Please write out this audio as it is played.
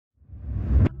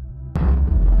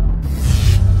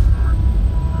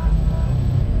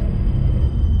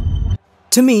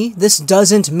To me, this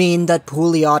doesn't mean that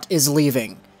Pouliot is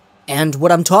leaving. And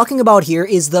what I'm talking about here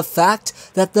is the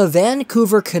fact that the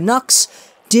Vancouver Canucks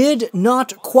did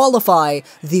not qualify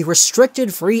the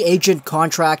restricted free agent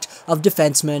contract of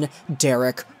defenseman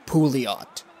Derrick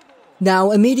Pouliot.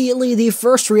 Now, immediately, the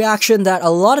first reaction that a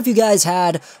lot of you guys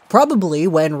had, probably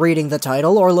when reading the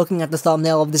title or looking at the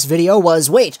thumbnail of this video, was,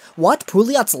 wait, what?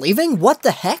 Pouliot's leaving? What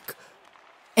the heck?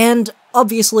 And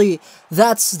obviously,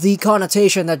 that's the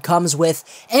connotation that comes with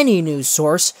any news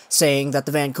source saying that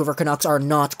the Vancouver Canucks are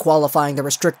not qualifying the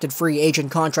restricted free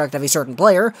agent contract of a certain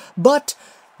player, but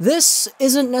this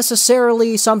isn't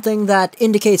necessarily something that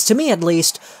indicates, to me at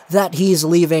least, that he's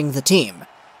leaving the team.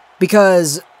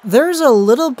 Because there's a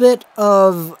little bit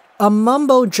of a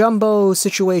mumbo-jumbo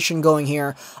situation going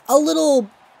here, a little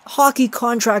hockey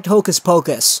contract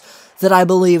hocus-pocus that I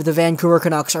believe the Vancouver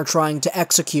Canucks are trying to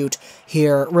execute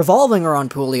here, revolving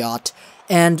around Pouliot,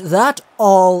 and that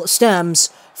all stems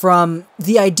from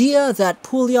the idea that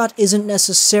Pouliot isn't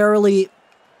necessarily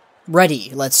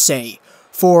ready, let's say,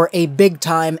 for a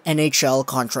big-time NHL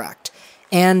contract.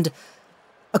 And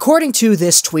according to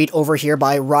this tweet over here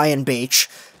by Ryan Bache,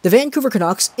 the Vancouver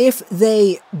Canucks, if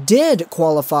they did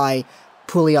qualify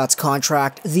Pouliot's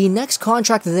contract, the next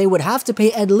contract that they would have to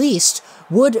pay at least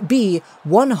would be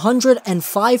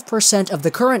 105% of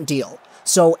the current deal,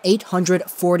 so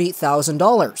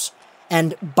 $840,000.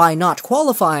 And by not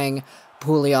qualifying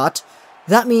Pouliot,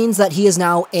 that means that he is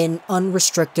now an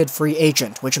unrestricted free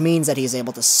agent, which means that he is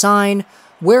able to sign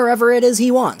wherever it is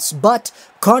he wants. But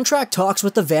contract talks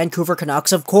with the Vancouver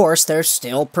Canucks, of course, they're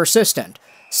still persistent,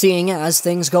 seeing as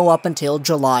things go up until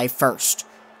July 1st.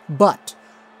 But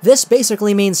this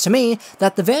basically means to me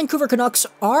that the Vancouver Canucks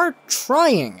are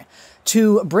trying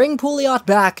to bring Pouliot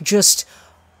back just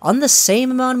on the same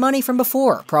amount of money from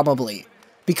before, probably.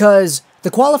 Because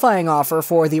the qualifying offer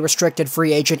for the restricted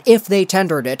free agent, if they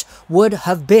tendered it, would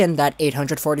have been that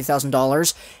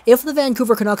 $840,000. If the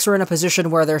Vancouver Canucks are in a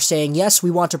position where they're saying, yes, we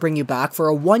want to bring you back for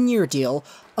a one-year deal,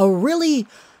 a really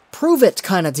prove-it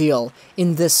kind of deal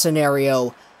in this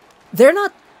scenario, they're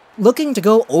not looking to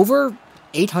go over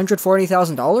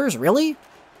 $840,000, really?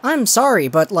 I'm sorry,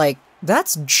 but, like,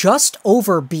 that's just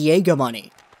over Biega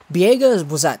money. Biega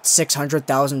was at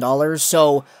 $600,000,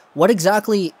 so what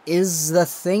exactly is the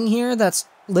thing here that's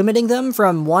limiting them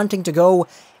from wanting to go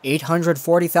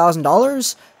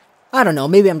 $840,000? I don't know,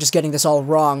 maybe I'm just getting this all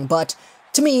wrong, but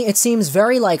to me, it seems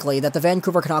very likely that the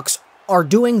Vancouver Canucks are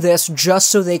doing this just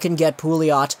so they can get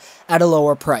Pouliot at a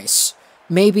lower price.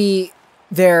 Maybe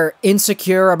they're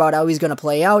insecure about how he's going to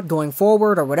play out going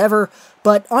forward or whatever,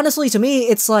 but honestly to me,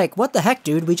 it's like, what the heck,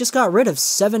 dude? We just got rid of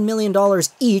 $7 million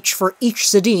each for each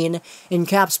Sedin in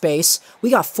cap space.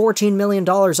 We got $14 million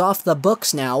off the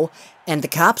books now, and the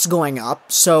cap's going up,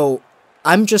 so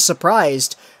I'm just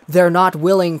surprised they're not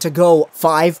willing to go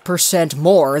 5%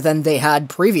 more than they had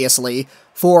previously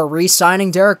for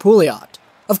re-signing Derrick Pouliot.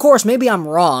 Of course, maybe I'm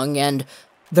wrong, and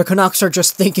the Canucks are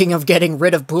just thinking of getting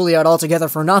rid of Pouliot altogether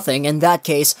for nothing. In that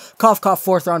case, cough cough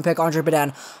 4th round pick Andre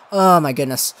Badan. Oh my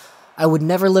goodness. I would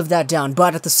never live that down,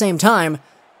 but at the same time,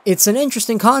 it's an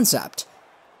interesting concept.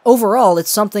 Overall, it's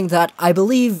something that I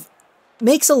believe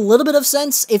makes a little bit of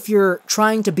sense if you're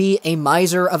trying to be a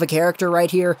miser of a character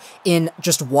right here in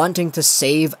just wanting to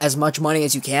save as much money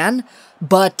as you can,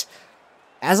 but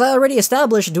as I already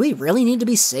established, do we really need to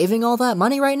be saving all that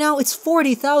money right now? It's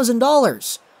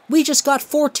 $40,000. We just got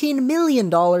 $14 million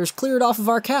cleared off of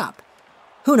our cap.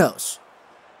 Who knows?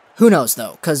 Who knows,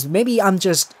 though? Because maybe I'm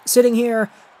just sitting here,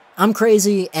 I'm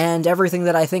crazy, and everything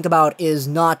that I think about is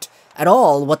not at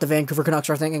all what the Vancouver Canucks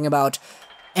are thinking about.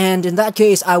 And in that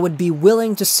case, I would be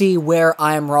willing to see where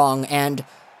I am wrong, and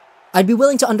I'd be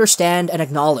willing to understand and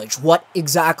acknowledge what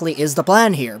exactly is the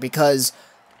plan here, because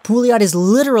Pouliot is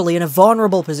literally in a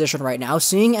vulnerable position right now,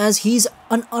 seeing as he's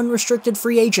an unrestricted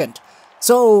free agent.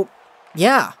 So,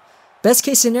 yeah. Best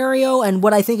case scenario, and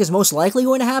what I think is most likely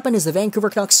going to happen, is the Vancouver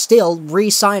Canucks still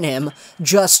re-sign him,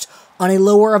 just on a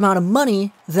lower amount of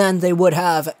money than they would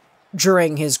have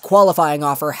during his qualifying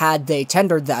offer had they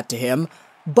tendered that to him,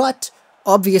 but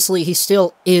obviously he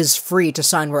still is free to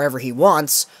sign wherever he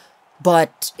wants.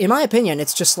 But in my opinion,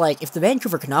 it's just like, if the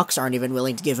Vancouver Canucks aren't even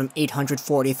willing to give him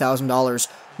 $840,000,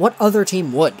 what other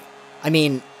team would? I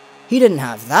mean, he didn't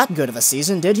have that good of a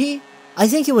season, did he? I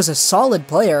think he was a solid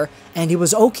player, and he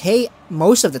was okay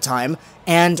most of the time,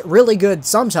 and really good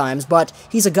sometimes, but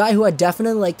he's a guy who I'd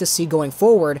definitely like to see going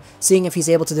forward, seeing if he's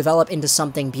able to develop into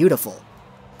something beautiful.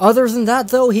 Other than that,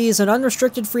 though, he's an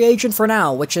unrestricted free agent for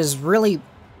now, which is really,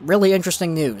 really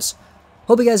interesting news.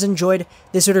 Hope you guys enjoyed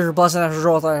this video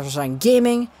of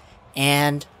Gaming,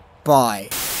 and bye.